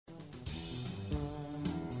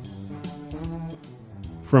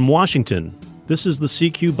From Washington, this is the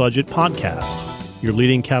CQ Budget Podcast, your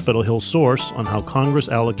leading Capitol Hill source on how Congress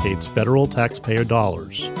allocates federal taxpayer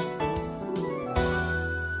dollars.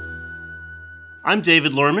 I'm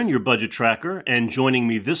David Lerman, your budget tracker, and joining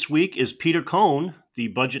me this week is Peter Cohn, the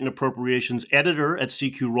Budget and Appropriations Editor at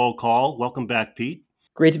CQ Roll Call. Welcome back, Pete.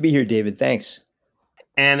 Great to be here, David. Thanks.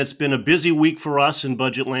 And it's been a busy week for us in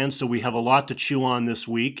budget land, so we have a lot to chew on this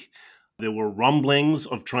week. There were rumblings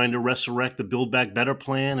of trying to resurrect the Build Back Better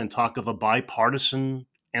plan and talk of a bipartisan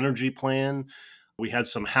energy plan. We had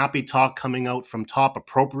some happy talk coming out from top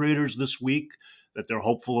appropriators this week that they're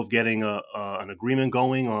hopeful of getting an agreement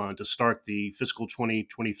going on to start the fiscal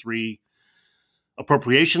 2023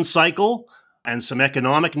 appropriation cycle, and some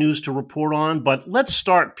economic news to report on. But let's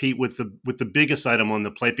start, Pete, with the biggest item on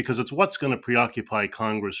the plate, because it's what's going to preoccupy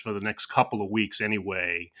Congress for the next couple of weeks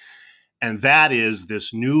anyway. And that is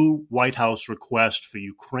this new White House request for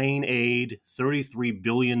Ukraine aid, $33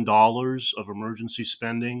 billion of emergency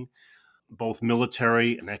spending, both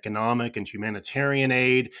military and economic and humanitarian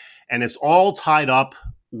aid. And it's all tied up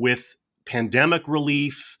with pandemic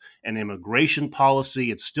relief and immigration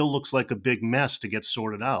policy. It still looks like a big mess to get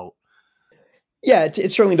sorted out. Yeah,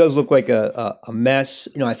 it certainly does look like a mess.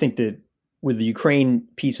 I think that with the Ukraine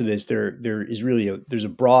piece of this, there is really there's a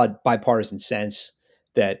broad bipartisan sense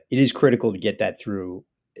that it is critical to get that through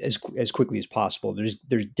as quickly as possible.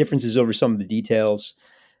 There's differences over some of the details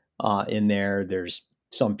in there. There's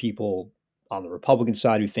some people on the Republican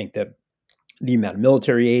side who think that the amount of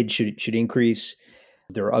military aid should increase.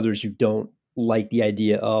 There are others who don't like the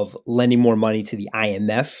idea of lending more money to the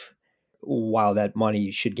IMF, while that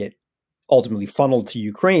money should get ultimately funneled to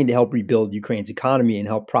Ukraine to help rebuild Ukraine's economy and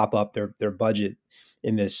help prop up their budget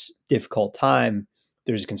in this difficult time.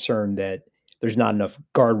 There's a concern that there's not enough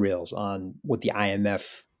guardrails on what the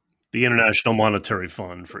IMF, the International Monetary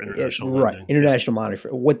Fund for international lending. Right, International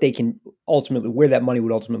Monetary, what they can ultimately, where that money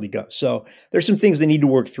would ultimately go. So there's some things they need to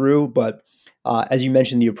work through, but as you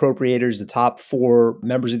mentioned, the appropriators, the top four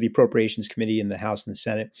members of the Appropriations Committee in the House and the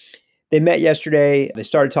Senate, they met yesterday. They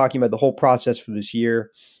started talking about the whole process for this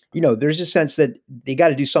year. There's a sense that they got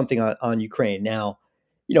to do something on Ukraine. Now,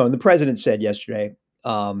 and the president said yesterday,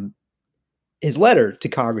 his letter to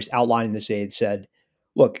Congress outlining this aid said,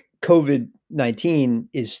 look, COVID-19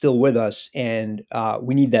 is still with us, and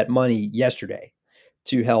we need that money yesterday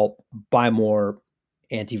to help buy more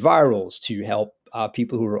antivirals, to help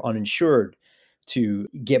people who are uninsured, to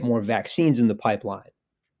get more vaccines in the pipeline.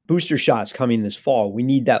 Booster shots coming this fall. We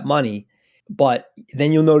need that money. But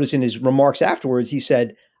then you'll notice in his remarks afterwards, he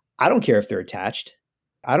said, I don't care if they're attached.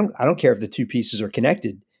 I don't care if the two pieces are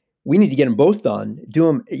connected. We need to get them both done. Do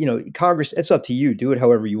them, Congress, it's up to you. Do it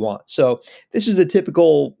however you want. So this is the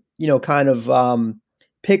typical, kind of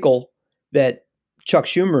pickle that Chuck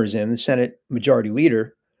Schumer is in, the Senate Majority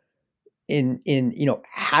Leader, in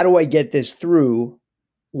how do I get this through?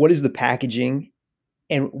 What is the packaging?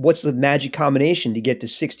 And what's the magic combination to get to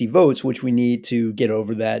 60 votes, which we need to get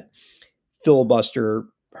over that filibuster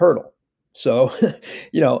hurdle? So,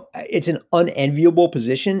 it's an unenviable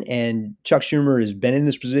position, and Chuck Schumer has been in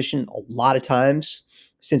this position a lot of times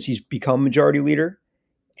since he's become majority leader.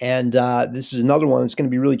 And this is another one that's going to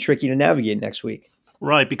be really tricky to navigate next week.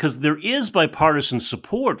 Right, because there is bipartisan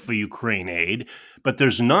support for Ukraine aid, but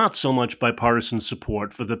there's not so much bipartisan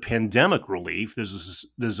support for the pandemic relief.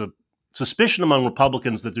 There's a suspicion among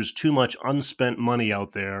Republicans that there's too much unspent money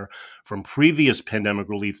out there from previous pandemic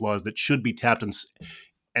relief laws that should be tapped,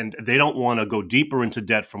 and they don't want to go deeper into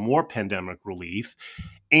debt for more pandemic relief.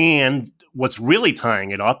 And what's really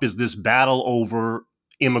tying it up is this battle over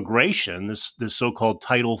immigration, this so-called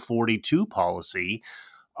Title 42 policy,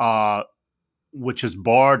 which has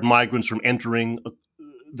barred migrants from entering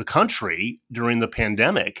the country during the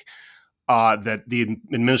pandemic, that the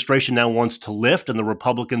administration now wants to lift, and the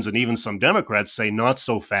Republicans and even some Democrats say not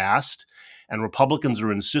so fast. And Republicans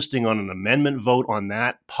are insisting on an amendment vote on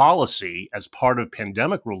that policy as part of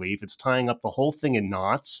pandemic relief. It's tying up the whole thing in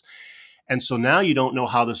knots. And so now you don't know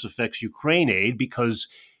how this affects Ukraine aid, because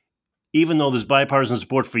even though there's bipartisan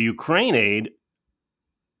support for Ukraine aid,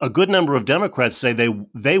 a good number of Democrats say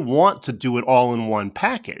they want to do it all in one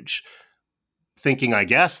package, thinking, I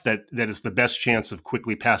guess, that it's the best chance of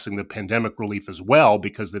quickly passing the pandemic relief as well,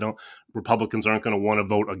 because Republicans aren't going to want to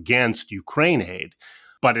vote against Ukraine aid.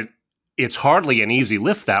 But it's hardly an easy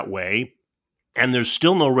lift that way, and there's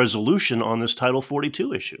still no resolution on this Title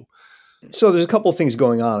 42 issue. So there's a couple of things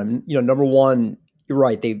going on. Number one, you're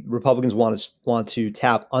right. Republicans want to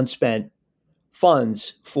tap unspent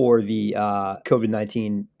funds for the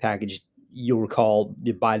COVID-19 package. You'll recall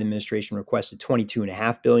the Biden administration requested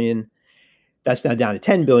 $22.5 billion. That's now down to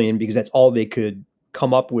 $10 billion because that's all they could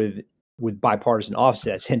come up with bipartisan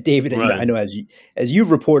offsets. And David, I Right. know as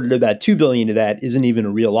you've reported, about $2 billion of that isn't even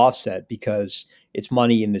a real offset because it's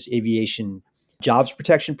money in this aviation jobs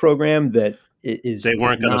protection program that They is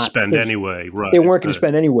weren't going to not. spend anyway. They Right. weren't going to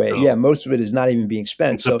spend anyway. Yeah, So most of it is not even being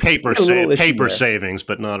spent. it's a So you got a little issue paper there. savings,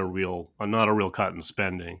 but not a real cut in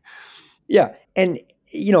spending. Yeah, and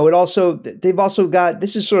they've also got,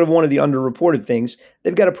 this is sort of one of the underreported things.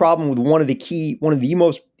 They've got a problem with one of the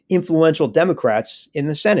most influential Democrats in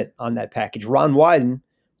the Senate on that package, Ron Wyden,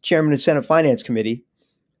 chairman of the Senate Finance Committee,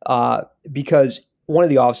 because one of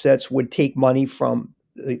the offsets would take money from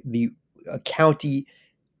the county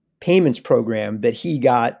payments program that he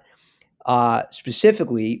got,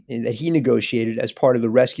 specifically that he negotiated as part of the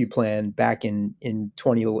rescue plan back in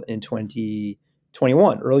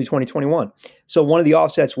 2021, early 2021. So one of the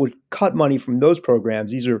offsets would cut money from those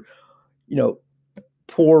programs. These are,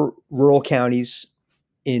 poor rural counties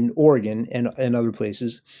in Oregon and other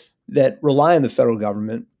places that rely on the federal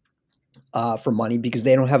government for money because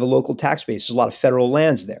they don't have a local tax base. There's a lot of federal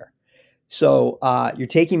lands there. So you're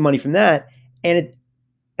taking money from that, and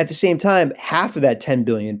at the same time, half of that 10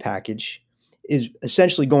 billion package is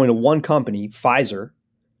essentially going to one company, Pfizer,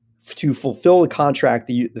 to fulfill the contract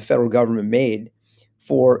the federal government made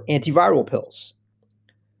for antiviral pills.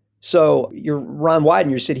 So you're Ron Wyden,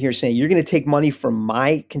 you're sitting here saying you're going to take money from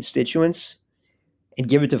my constituents and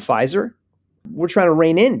give it to Pfizer. We're trying to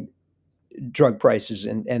rein in drug prices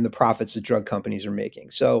and the profits that drug companies are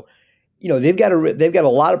making. So, they've got a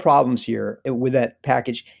lot of problems here with that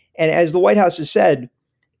package. And as the White House has said,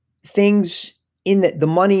 things in the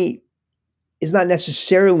money is not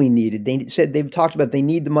necessarily needed. They've talked about they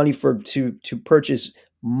need the money to purchase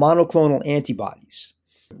monoclonal antibodies,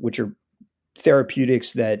 which are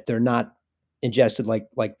therapeutics that they're not ingested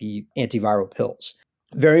like the antiviral pills.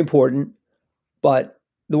 Very important, but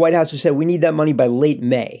the White House has said we need that money by late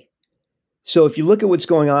May. So if you look at what's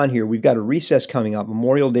going on here, we've got a recess coming up,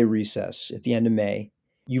 Memorial Day recess at the end of May.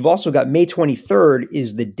 You've also got May 23rd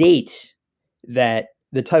is the date that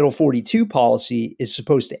the Title 42 policy is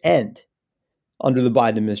supposed to end under the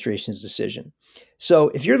Biden administration's decision. So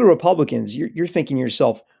if you're the Republicans, you're thinking to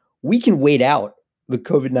yourself, we can wait out the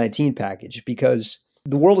COVID-19 package because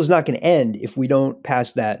the world is not going to end if we don't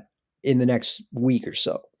pass that in the next week or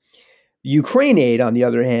so. Ukraine aid, on the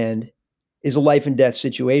other hand, is a life and death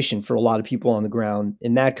situation for a lot of people on the ground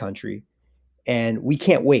in that country, and we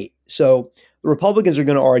can't wait. So the Republicans are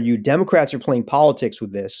going to argue Democrats are playing politics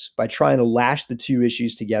with this by trying to lash the two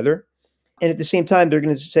issues together. And at the same time, they're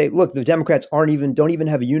going to say, look, the Democrats don't even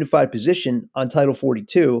have a unified position on Title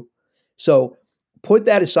 42. So put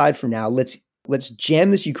that aside for now. Let's jam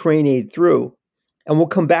this Ukraine aid through, and we'll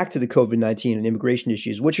come back to the COVID-19 and immigration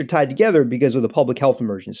issues, which are tied together because of the public health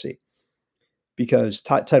emergency. Because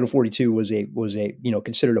Title 42 was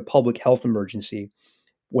considered a public health emergency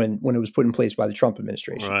when it was put in place by the Trump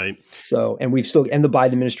administration. Right. So, and the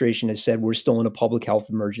Biden administration has said we're still in a public health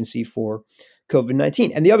emergency for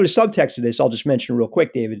COVID-19. And the other subtext of this, I'll just mention real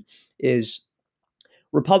quick, David, is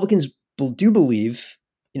Republicans do believe,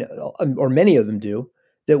 or many of them do,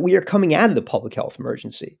 that we are coming out of the public health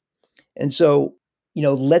emergency. And so,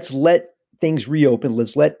 let's let things reopen.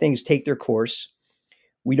 Let's let things take their course.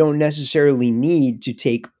 We don't necessarily need to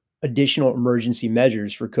take additional emergency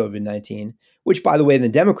measures for COVID-19, which, by the way, the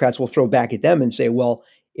Democrats will throw back at them and say, well,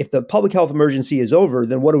 if the public health emergency is over,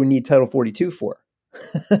 then what do we need Title 42 for?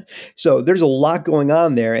 So there's a lot going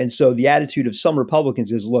on there. And so the attitude of some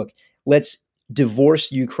Republicans is, look, let's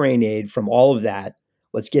divorce Ukraine aid from all of that.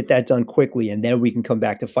 Let's get that done quickly, and then we can come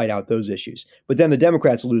back to fight out those issues. But then the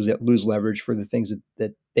Democrats lose leverage for the things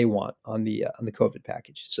that they want on the COVID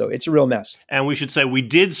package. So it's a real mess. And we should say we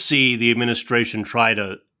did see the administration try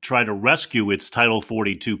to rescue its Title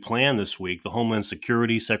 42 plan this week. The Homeland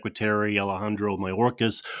Security Secretary Alejandro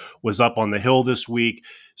Mayorkas was up on the Hill this week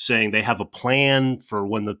saying they have a plan for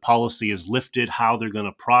when the policy is lifted, how they're going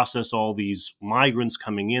to process all these migrants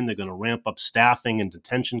coming in. They're going to ramp up staffing and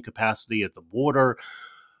detention capacity at the border.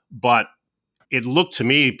 But it looked to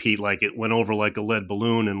me, Pete, like it went over like a lead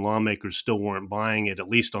balloon, and lawmakers still weren't buying it, at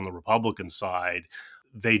least on the Republican side.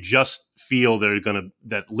 They just feel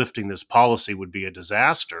that lifting this policy would be a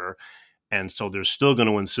disaster. And so they're still going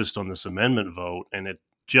to insist on this amendment vote. And it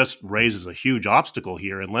just raises a huge obstacle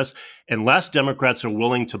here unless Democrats are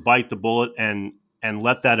willing to bite the bullet and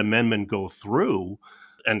let that amendment go through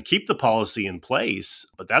and keep the policy in place.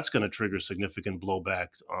 But that's going to trigger significant blowback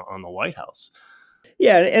on the White House.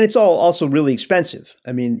 Yeah, and it's all also really expensive.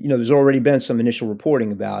 I mean, there's already been some initial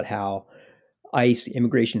reporting about how ICE,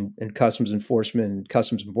 Immigration and Customs Enforcement, and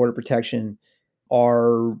Customs and Border Protection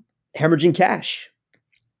are hemorrhaging cash.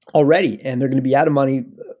 already, and they're going to be out of money,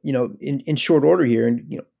 in short order here.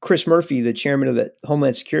 And Chris Murphy, the chairman of the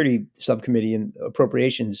Homeland Security Subcommittee and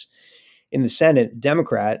Appropriations in the Senate,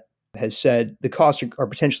 Democrat, has said the costs are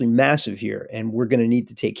potentially massive here, and we're going to need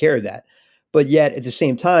to take care of that. But yet, at the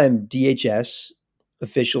same time, DHS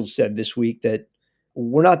officials said this week that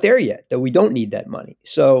we're not there yet, that we don't need that money.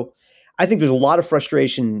 So I think there's a lot of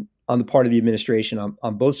frustration on the part of the administration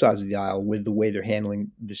on both sides of the aisle with the way they're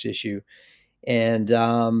handling this issue. And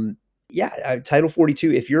Title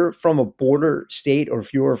 42, if you're from a border state, or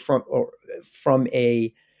if you're from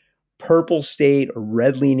a purple state or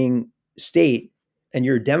red leaning state, and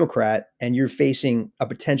you're a Democrat and you're facing a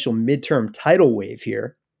potential midterm tidal wave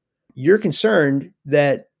here, you're concerned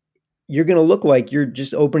that you're going to look like you're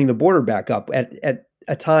just opening the border back up at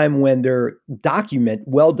a time when there are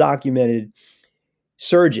well documented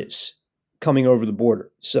surges coming over the border.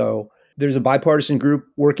 So there's a bipartisan group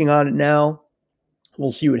working on it now.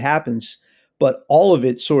 We'll see what happens. But all of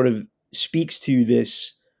it sort of speaks to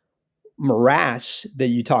this morass that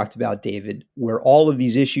you talked about, David, where all of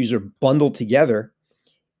these issues are bundled together.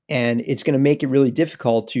 And it's going to make it really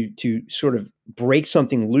difficult to sort of break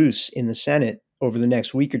something loose in the Senate over the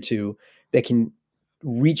next week or two that can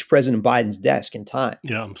reach President Biden's desk in time.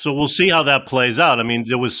 Yeah, so we'll see how that plays out. I mean,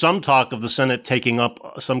 there was some talk of the Senate taking up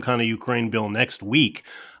some kind of Ukraine bill next week.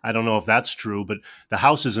 I don't know if that's true, but the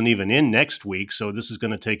House isn't even in next week, so this is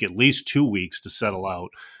going to take at least 2 weeks to settle out.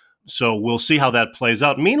 So we'll see how that plays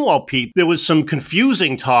out. Meanwhile, Pete, there was some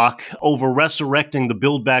confusing talk over resurrecting the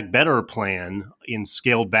Build Back Better plan in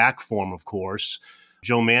scaled back form, of course.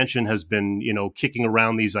 Joe Manchin has been, kicking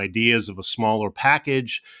around these ideas of a smaller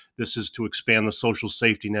package. This is to expand the social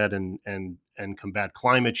safety net and combat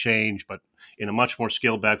climate change, but in a much more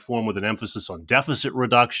scaled back form with an emphasis on deficit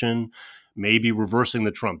reduction, maybe reversing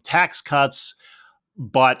the Trump tax cuts.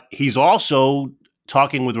 But he's also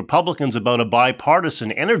talking with Republicans about a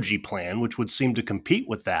bipartisan energy plan, which would seem to compete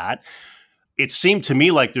with that. It seemed to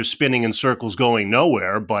me like they're spinning in circles going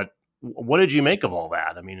nowhere, but what did you make of all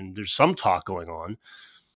that? I mean, there's some talk going on.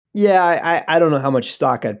 Yeah, I don't know how much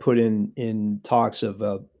stock I'd put in talks of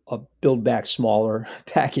a build back smaller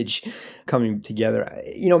package coming together.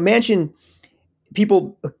 Manchin,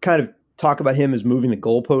 people kind of talk about him as moving the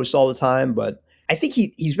goalposts all the time, but I think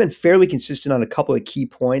he's been fairly consistent on a couple of key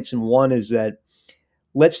points. And one is that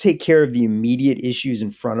let's take care of the immediate issues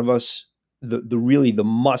in front of us, the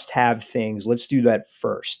must have things. Let's do that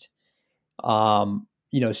first.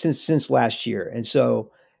 Since last year, and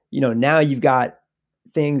so now you've got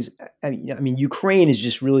things. I mean, Ukraine is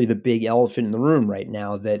just really the big elephant in the room right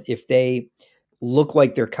now. That if they look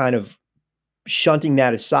like they're kind of shunting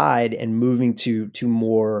that aside and moving to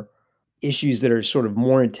more issues that are sort of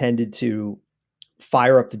more intended to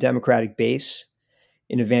fire up the Democratic base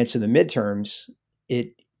in advance of the midterms,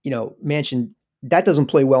 Manchin, that doesn't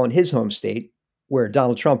play well in his home state where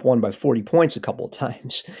Donald Trump won by 40 points a couple of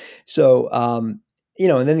times. So, and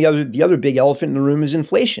then the other big elephant in the room is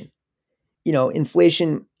inflation.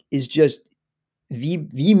 Inflation is just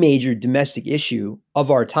the major domestic issue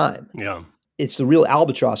of our time. Yeah. It's the real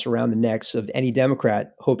albatross around the necks of any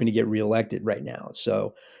Democrat hoping to get reelected right now.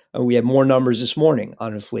 So we have more numbers this morning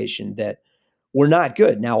on inflation that were not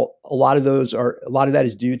good. Now, a lot of that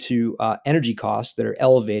is due to energy costs that are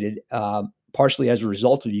elevated, partially as a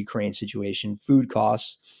result of the Ukraine situation. Food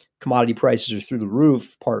costs, commodity prices are through the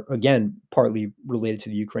roof. Partly related to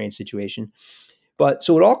the Ukraine situation. But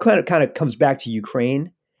so it all kind of comes back to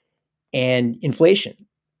Ukraine and inflation,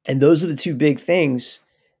 and those are the two big things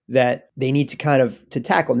that they need to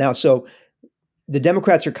tackle now. So the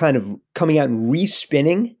Democrats are kind of coming out and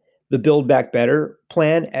respinning the Build Back Better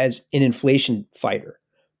plan as an inflation fighter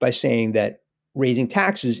by saying that raising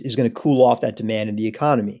taxes is going to cool off that demand in the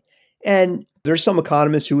economy. And there's some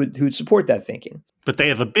economists who would support that thinking. But they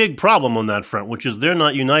have a big problem on that front, which is they're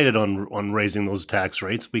not united on raising those tax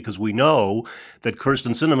rates, because we know that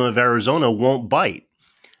Kyrsten Sinema of Arizona won't bite.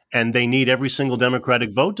 And they need every single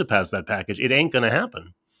Democratic vote to pass that package. It ain't going to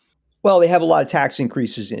happen. Well, they have a lot of tax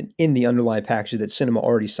increases in the underlying package that Sinema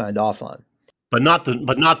already signed off on. But not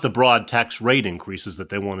the broad tax rate increases that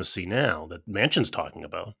they want to see now that Manchin's talking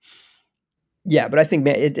about. Yeah, but I think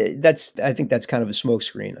that's kind of a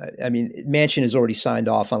smokescreen. I mean, Manchin has already signed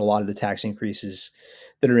off on a lot of the tax increases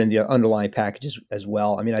that are in the underlying packages as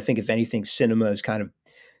well. I mean, I think if anything, Sinema is kind of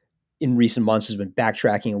in recent months has been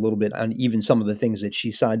backtracking a little bit on even some of the things that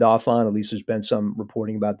she signed off on. At least there's been some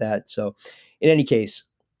reporting about that. So, in any case,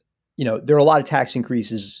 there are a lot of tax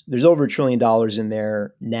increases. There's over $1 trillion in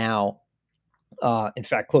there now. In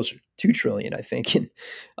fact, closer to $2 trillion, I think,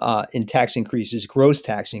 in tax increases, gross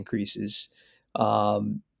tax increases.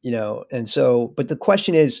 And so, but the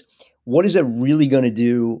question is, what is it really going to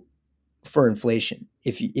do for inflation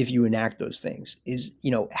if you enact those things? Is,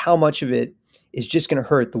 how much of it is just going to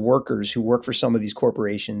hurt the workers who work for some of these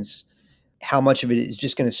corporations? How much of it is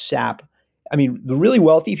just going to sap? I mean, the really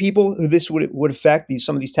wealthy people who this would affect,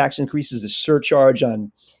 some of these tax increases, the surcharge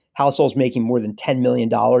on households making more than $10 million,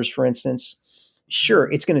 for instance.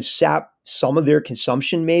 Sure, it's going to sap some of their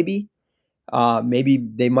consumption, maybe. Maybe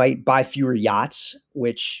they might buy fewer yachts,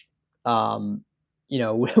 which, you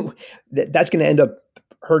know, that's going to end up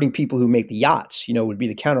hurting people who make the yachts, would be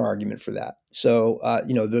the counter argument for that. So,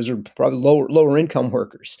 those are probably lower income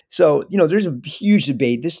workers. So, there's a huge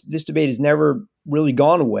debate. This debate has never really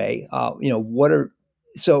gone away. Now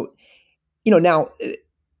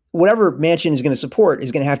whatever Manchin is going to support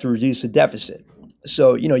is going to have to reduce the deficit.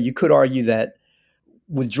 So, you could argue that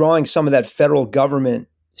withdrawing some of that federal government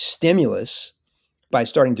stimulus by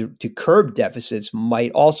starting to curb deficits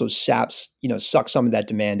might also suck some of that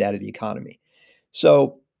demand out of the economy.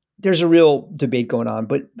 So there's a real debate going on.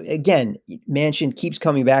 But again, Manchin keeps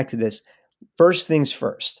coming back to this. First things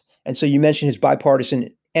first. And so you mentioned his bipartisan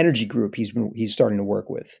energy group he's starting to work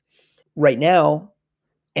with. Right now,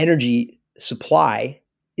 energy supply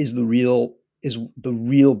is the real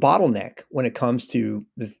bottleneck when it comes to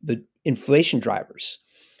the inflation drivers.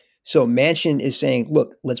 So Manchin is saying,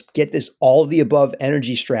 look, let's get this all of the above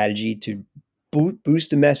energy strategy to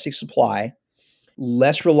boost domestic supply,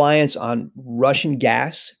 less reliance on Russian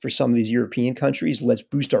gas for some of these European countries. Let's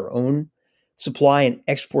boost our own supply and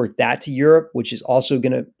export that to Europe, which is also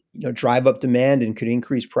going to drive up demand and could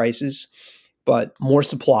increase prices. But more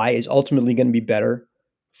supply is ultimately going to be better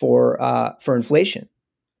for inflation,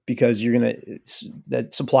 because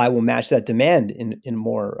that supply will match that demand in a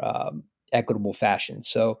more equitable fashion.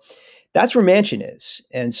 So that's where Manchin is.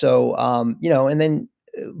 And so, and then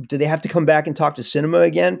do they have to come back and talk to Sinema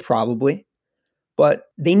again? Probably. But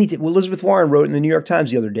they need to. Well, Elizabeth Warren wrote in the New York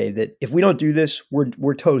Times the other day that if we don't do this,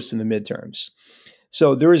 we're toast in the midterms.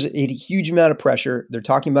 So there is a huge amount of pressure. They're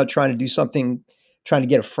talking about trying to do something, trying to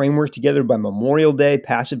get a framework together by Memorial Day,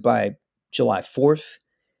 pass it by July 4th.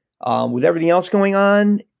 With everything else going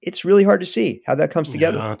on, it's really hard to see how that comes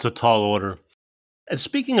together. Yeah, it's a tall order. And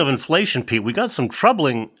speaking of inflation, Pete, we got some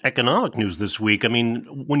troubling economic news this week. I mean,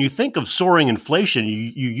 when you think of soaring inflation,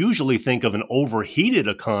 you usually think of an overheated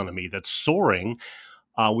economy that's soaring.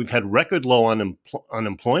 We've had record low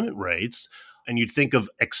unemployment rates, and you'd think of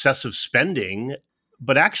excessive spending.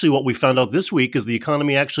 But actually, what we found out this week is the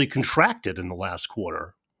economy actually contracted in the last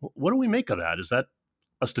quarter. What do we make of that? Is that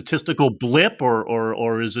a statistical blip,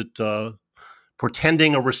 or is it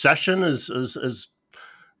portending a recession, as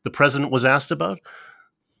the president was asked about?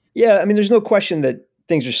 Yeah, I mean, there's no question that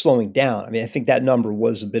things are slowing down. I mean, I think that number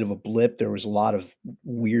was a bit of a blip. There was a lot of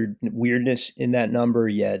weirdness in that number.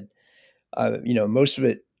 Yet, most of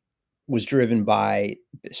it was driven by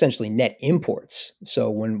essentially net imports. So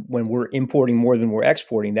when we're importing more than we're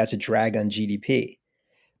exporting, that's a drag on GDP.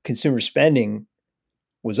 Consumer spending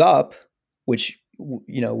was up, which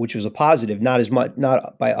was a positive, not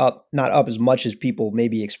up as much as people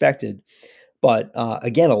maybe expected. But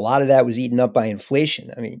again, a lot of that was eaten up by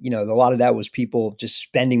inflation. I mean, a lot of that was people just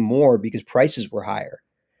spending more because prices were higher.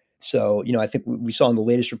 So, I think we saw in the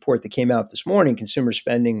latest report that came out this morning, consumer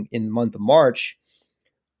spending in the month of March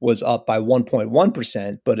was up by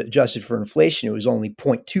 1.1%, but adjusted for inflation, it was only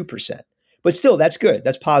 0.2%. But still, that's good.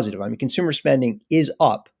 That's positive. I mean, consumer spending is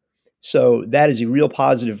up. So that is a real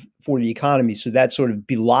positive for the economy. So that sort of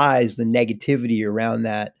belies the negativity around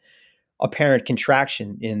that apparent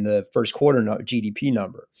contraction in the first quarter GDP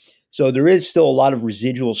number. So there is still a lot of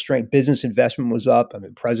residual strength. Business investment was up. I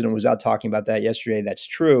mean, the president was out talking about that yesterday. That's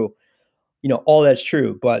true. All that's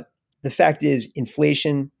true. But the fact is,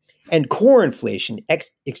 inflation and core inflation,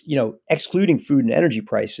 excluding food and energy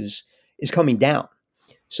prices, is coming down.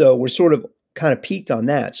 So we're sort of kind of peaked on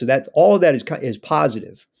that. So that's all of that is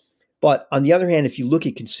positive. But on the other hand, if you look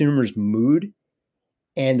at consumers' mood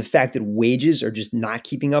and the fact that wages are just not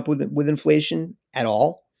keeping up with inflation at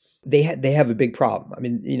all, they have a big problem. I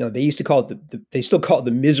mean, they used to call it they still call it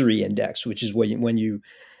the misery index, which is when you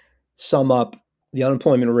sum up the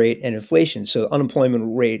unemployment rate and inflation. So unemployment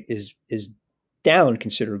rate is down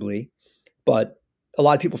considerably, but a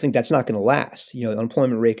lot of people think that's not going to last. The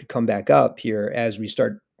unemployment rate could come back up here as we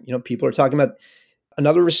start. People are talking about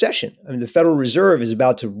another recession. I mean, the Federal Reserve is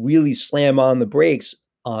about to really slam on the brakes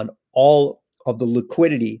on all of the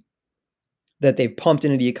liquidity that they've pumped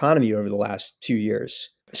into the economy over the last 2 years.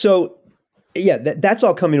 So, yeah, that's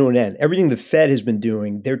all coming to an end. Everything the Fed has been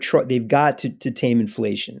doing, they've got to tame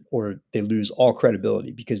inflation, or they lose all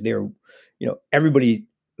credibility, because everybody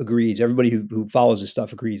agrees. Everybody who follows this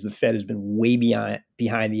stuff agrees. The Fed has been way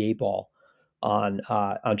behind the eight ball on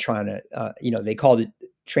trying to, they called it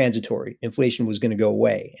transitory. Inflation was going to go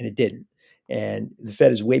away, and it didn't. And the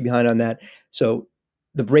Fed is way behind on that. So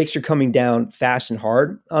the brakes are coming down fast and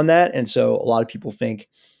hard on that. And so a lot of people think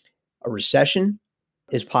a recession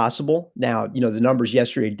is possible. Now, the numbers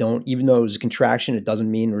yesterday don't, even though it was a contraction, it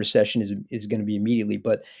doesn't mean a recession is going to be immediately.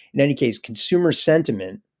 But in any case, consumer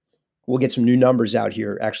sentiment, we'll get some new numbers out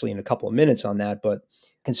here actually in a couple of minutes on that. But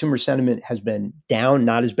consumer sentiment has been down,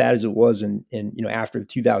 not as bad as it was in after the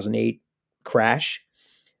 2008 crash.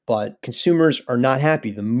 But consumers are not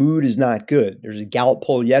happy. The mood is not good. There's a Gallup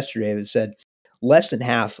poll yesterday that said less than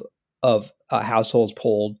half of households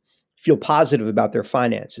polled feel positive about their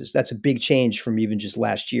finances. That's a big change from even just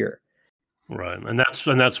last year. Right, and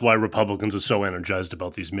that's why Republicans are so energized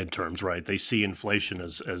about these midterms. Right, they see inflation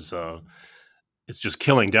as it's just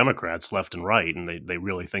killing Democrats left and right, and they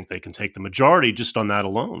really think they can take the majority just on that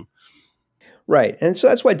alone. Right, and so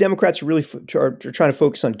that's why Democrats are really are trying to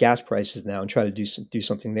focus on gas prices now and try to do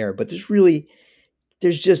something there. But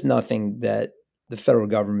there's just nothing that the federal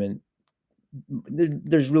government.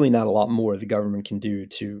 There's really not a lot more the government can do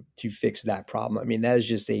to fix that problem. I mean, that is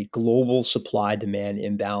just a global supply demand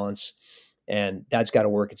imbalance, and that's got to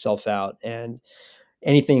work itself out. And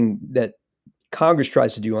anything that Congress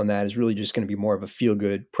tries to do on that is really just going to be more of a feel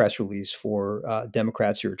good press release for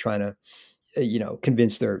Democrats who are trying to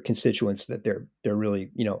convince their constituents that they're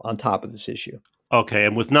really on top of this issue. Okay,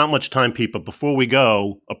 and with not much time, people, before we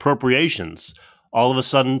go, appropriations. All of a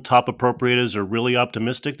sudden, top appropriators are really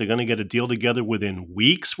optimistic. They're going to get a deal together within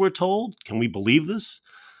weeks, we're told. Can we believe this?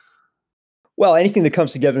 Well, anything that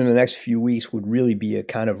comes together in the next few weeks would really be a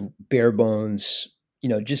kind of bare bones,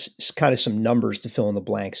 just kind of some numbers to fill in the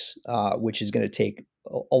blanks, which is going to take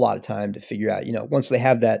a lot of time to figure out. Once they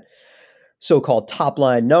have that so-called top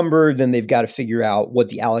line number, then they've got to figure out what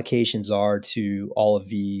the allocations are to all of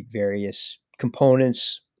the various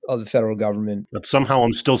components of the federal government. But somehow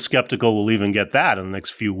I'm still skeptical we'll even get that in the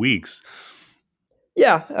next few weeks.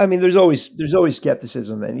 Yeah, I mean, there's always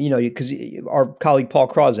skepticism, and because our colleague Paul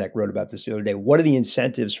Krawzak wrote about this the other day. What are the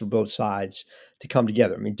incentives for both sides to come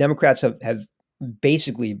together? I mean, Democrats have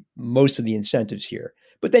basically most of the incentives here,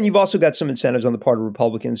 but then you've also got some incentives on the part of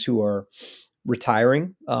Republicans who are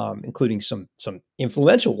retiring, including some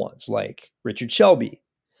influential ones like Richard Shelby,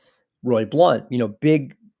 Roy Blunt,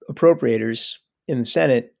 big appropriators in the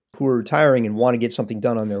Senate who are retiring and want to get something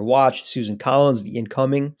done on their watch. Susan Collins, the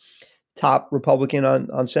incoming top Republican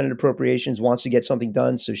on Senate appropriations, wants to get something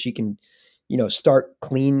done so she can, start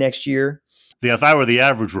clean next year. Yeah, if I were the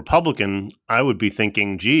average Republican, I would be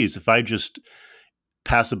thinking, geez, if I just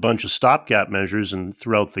pass a bunch of stopgap measures and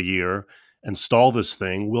throughout the year and stall this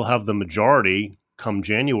thing, we'll have the majority come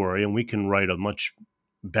January, and we can write a much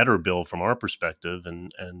better bill from our perspective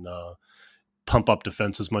and pump up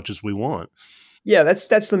defense as much as we want. Yeah,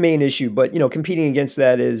 that's the main issue. But competing against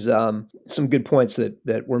that is some good points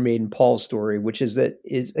that were made in Paul's story, which is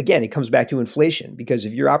again, it comes back to inflation. Because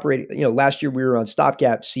if you're operating, last year we were on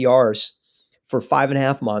stopgap CRs for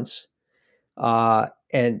 5.5 months,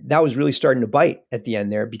 and that was really starting to bite at the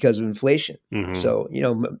end there because of inflation. Mm-hmm. So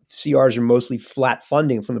CRs are mostly flat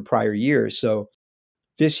funding from the prior year. So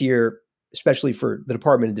this year, especially for the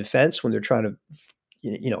Department of Defense, when they're trying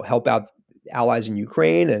to help out allies in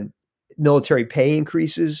Ukraine and military pay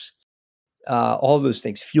increases, all of those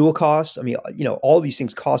things, fuel costs. I mean, all these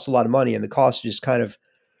things cost a lot of money, and the costs just kind of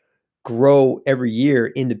grow every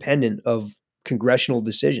year independent of congressional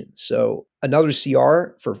decisions. So another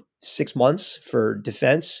CR for 6 months for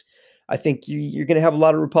defense, I think you're going to have a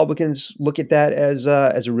lot of Republicans look at that as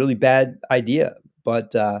a really bad idea.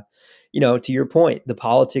 But to your point, the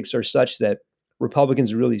politics are such that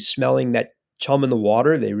Republicans are really smelling that chum in the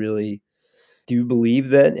water. They really do believe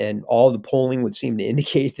that, and all the polling would seem to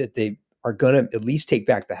indicate that they are going to at least take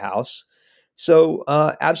back the House. So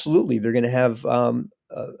absolutely, they're going to have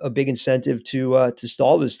a big incentive to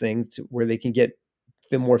stall this thing to where they can get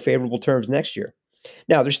the more favorable terms next year.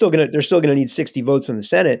 Now they're still going to need 60 votes in the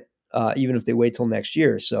Senate, even if they wait till next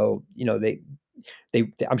year. So they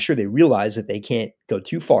I'm sure they realize that they can't go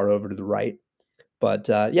too far over to the right. But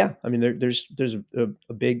yeah, I mean there's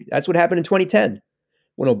a big. That's what happened in 2010.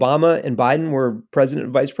 When Obama and Biden were president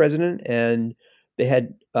and vice president, and they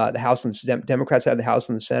had the House and Democrats had the House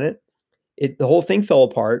and the Senate, the whole thing fell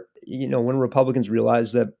apart. When Republicans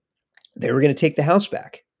realized that they were going to take the House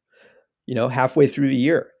back, halfway through the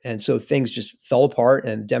year, and so things just fell apart.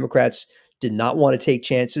 And Democrats did not want to take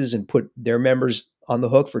chances and put their members on the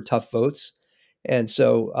hook for tough votes, and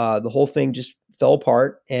so the whole thing just fell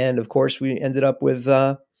apart. And of course, we ended up with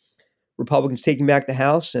Republicans taking back the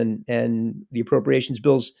House, and the appropriations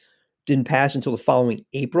bills didn't pass until the following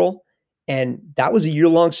April. And that was a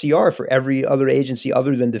year-long CR for every other agency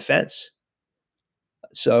other than defense.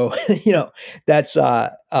 So, that's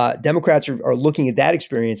Democrats are looking at that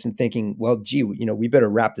experience and thinking, well, gee, we better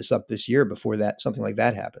wrap this up this year before something like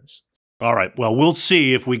that happens. All right. Well, we'll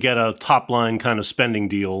see if we get a top line kind of spending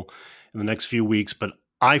deal in the next few weeks. But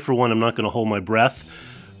I, for one, am not going to hold my breath.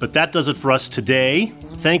 But that does it for us today.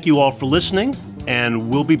 Thank you all for listening, and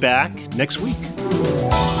we'll be back next week.